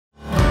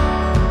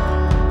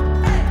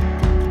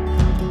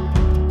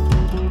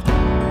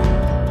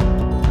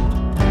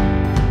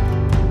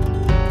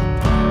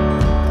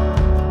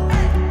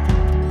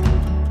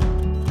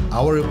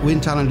Our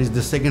wind tunnel is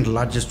the second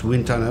largest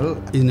wind tunnel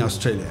in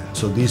Australia.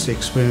 So this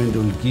experiment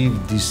will give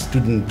the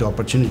student the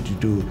opportunity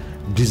to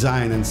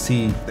design and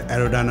see the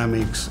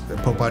aerodynamics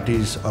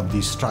properties of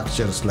these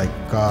structures like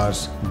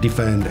cars,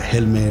 different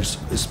helmets,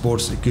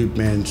 sports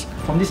equipment.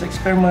 From this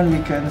experiment,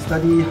 we can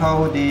study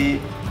how they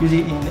use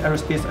it in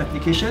aerospace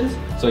applications.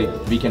 So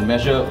we can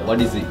measure what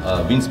is the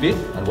wind speed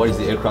and what is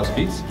the aircraft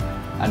speeds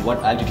and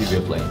what altitude we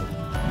are flying.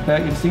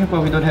 Back in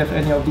Singapore, we don't have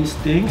any of these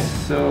things,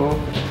 so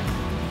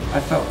I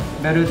felt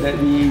better that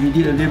we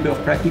did a little bit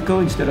of practical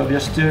instead of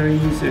just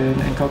theories and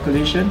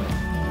calculation.